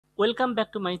Welcome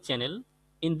back to my channel.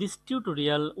 In this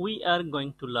tutorial, we are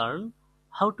going to learn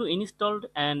how to install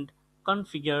and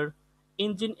configure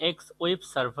NGINX web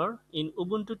server in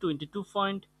Ubuntu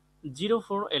 22.04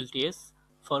 LTS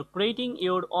for creating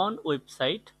your own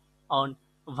website on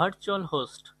virtual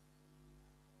host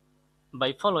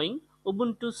by following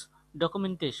Ubuntu's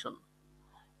documentation.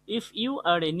 If you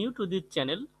are new to this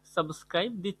channel,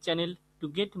 subscribe this channel to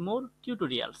get more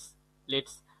tutorials.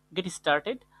 Let's get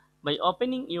started by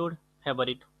opening your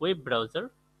favorite web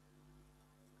browser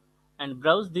and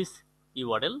browse this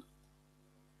URL.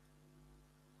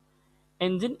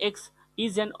 NGINX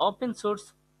is an open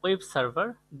source web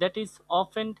server that is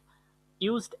often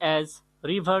used as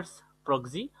reverse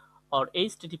proxy or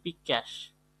HTTP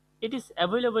cache. It is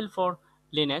available for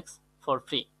Linux for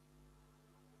free.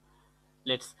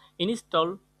 Let's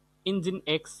install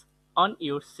NGINX on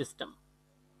your system.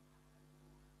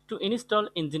 To install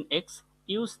NGINX,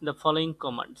 use the following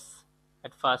commands.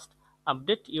 At first,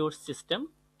 update your system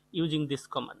using this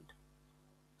command.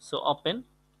 So open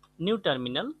new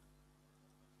terminal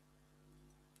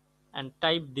and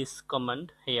type this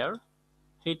command here.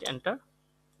 Hit enter.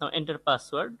 Now enter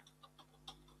password.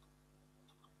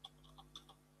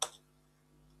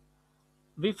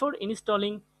 Before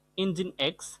installing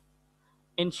NGINX,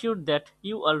 ensure that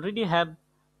you already have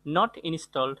not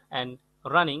installed and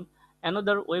running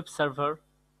another web server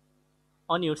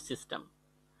on your system.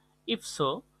 If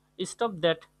so, stop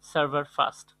that server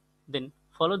first, then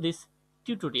follow this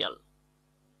tutorial.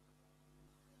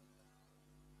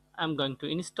 I'm going to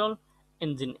install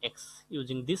NGINX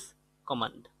using this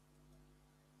command.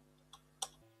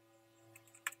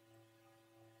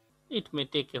 It may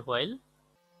take a while.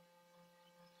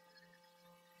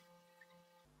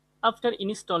 After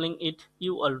installing it,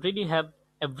 you already have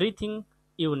everything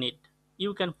you need.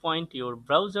 You can point your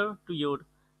browser to your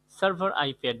server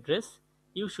IP address.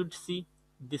 You should see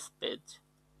this page.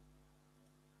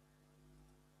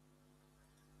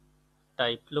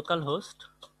 Type localhost.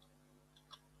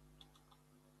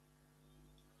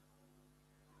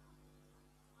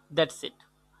 That's it.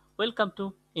 Welcome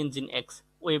to NGINX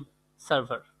web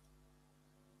server.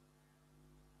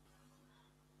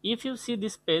 If you see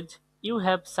this page, you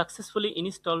have successfully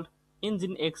installed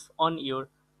NGINX on your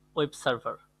web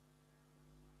server.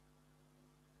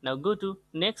 Now go to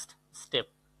next step.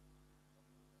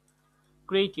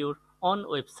 Create your own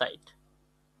website.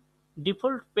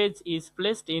 Default page is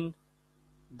placed in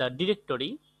the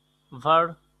directory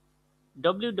var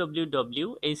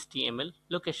www.html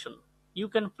location. You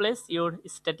can place your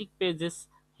static pages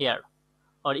here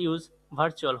or use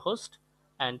virtual host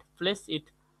and place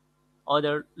it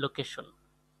other location.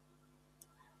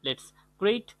 Let's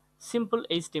create simple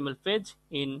HTML page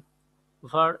in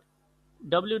var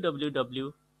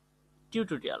www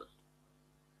tutorial.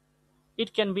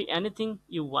 It can be anything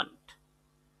you want.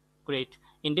 Create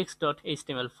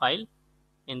index.html file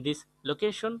in this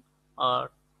location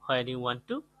or where you want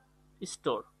to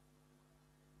store.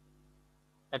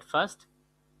 At first,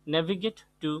 navigate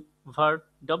to var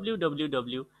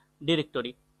www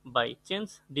directory by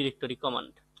change directory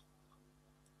command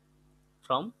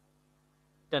from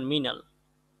terminal.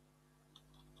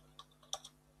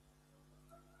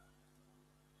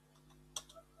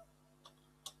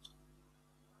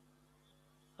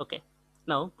 Okay,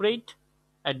 now create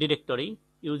a directory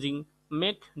using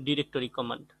make directory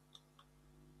command.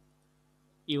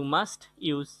 You must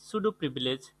use sudo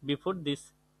privilege before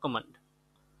this command.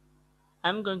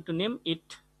 I'm going to name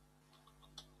it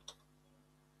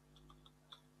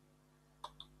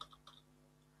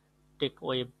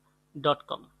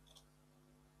techweb.com.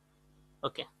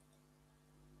 Okay,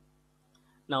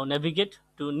 now navigate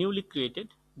to newly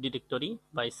created directory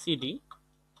by cd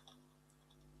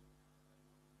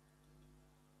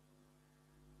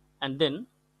and then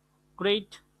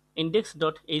create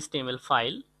index.html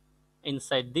file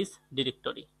inside this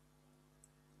directory.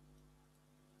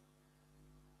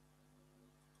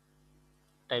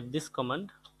 Type this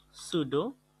command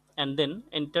sudo and then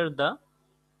enter the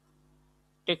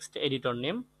text editor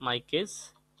name, my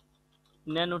case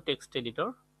nano text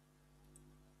editor,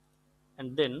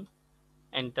 and then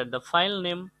enter the file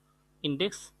name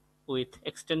index with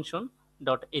extension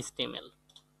 .html.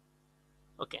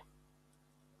 Okay,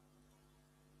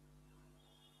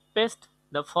 paste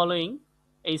the following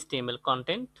HTML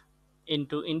content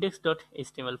into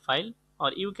index.html file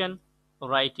or you can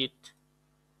write it.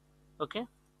 Okay,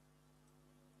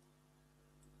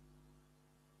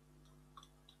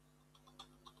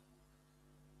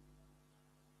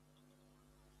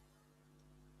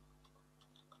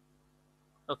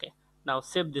 okay, now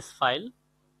save this file.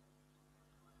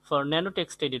 For nano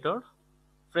text editor,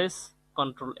 press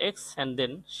Ctrl X and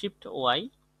then Shift Y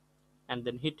and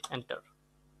then hit enter.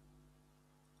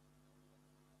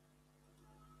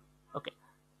 Okay.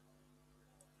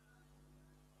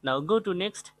 Now go to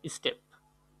next step.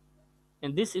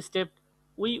 In this step,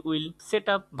 we will set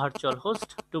up virtual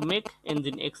host to make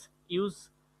NGINX use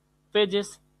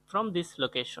pages from this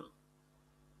location.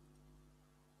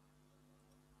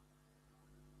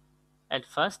 At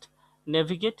first,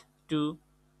 navigate to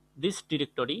this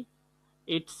directory.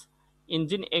 It's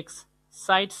NGINX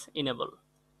sites enable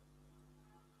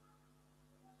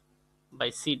by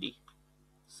cd.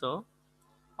 So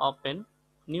open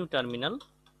new terminal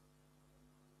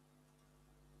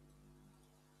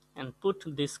and put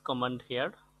this command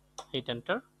here. Hit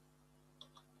enter.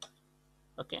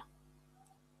 Okay.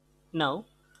 Now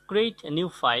create a new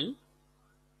file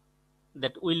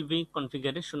that will be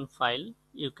configuration file.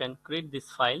 You can create this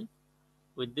file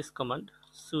with this command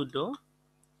sudo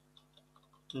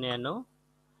nano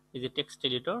is a text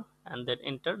editor and then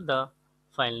enter the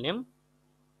file name.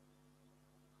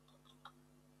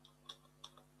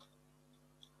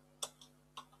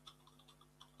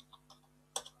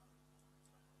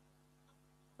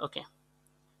 Okay.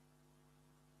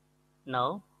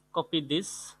 Now copy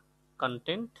this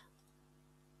content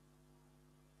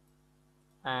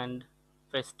and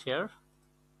paste here.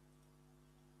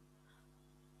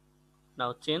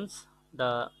 Now change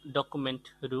the document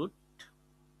root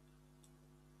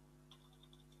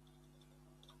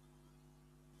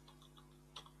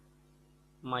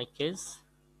my case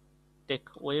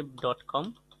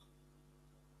techweb.com.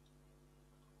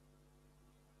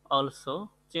 Also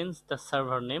change the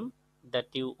server name that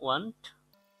you want.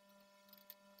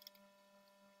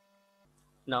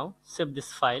 Now save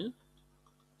this file.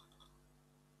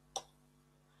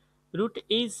 Root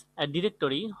is a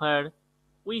directory where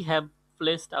we have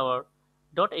placed our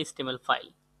 .html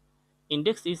file.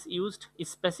 Index is used to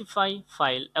specify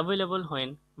file available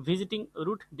when visiting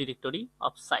root directory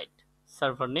of site.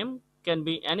 Server name can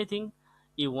be anything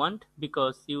you want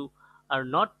because you are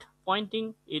not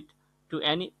pointing it to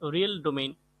any real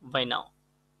domain by now.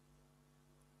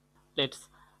 Let's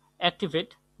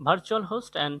activate virtual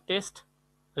host and test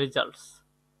results.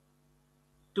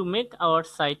 To make our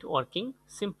site working,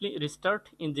 simply restart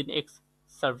NGINX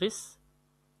service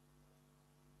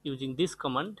using this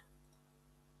command.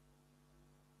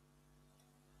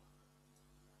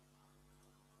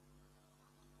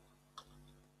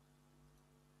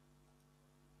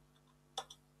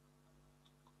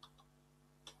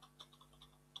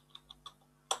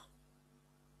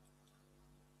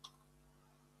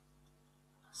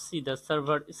 See the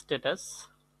server status.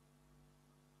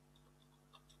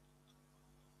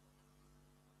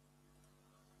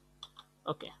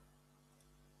 Okay.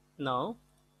 Now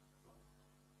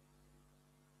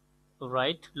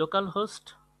write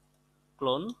localhost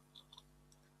clone,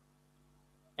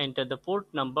 enter the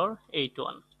port number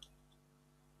 81.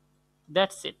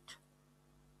 That's it.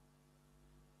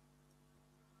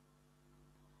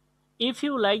 If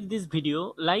you like this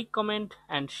video, like, comment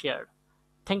and share.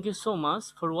 Thank you so much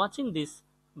for watching this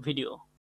video.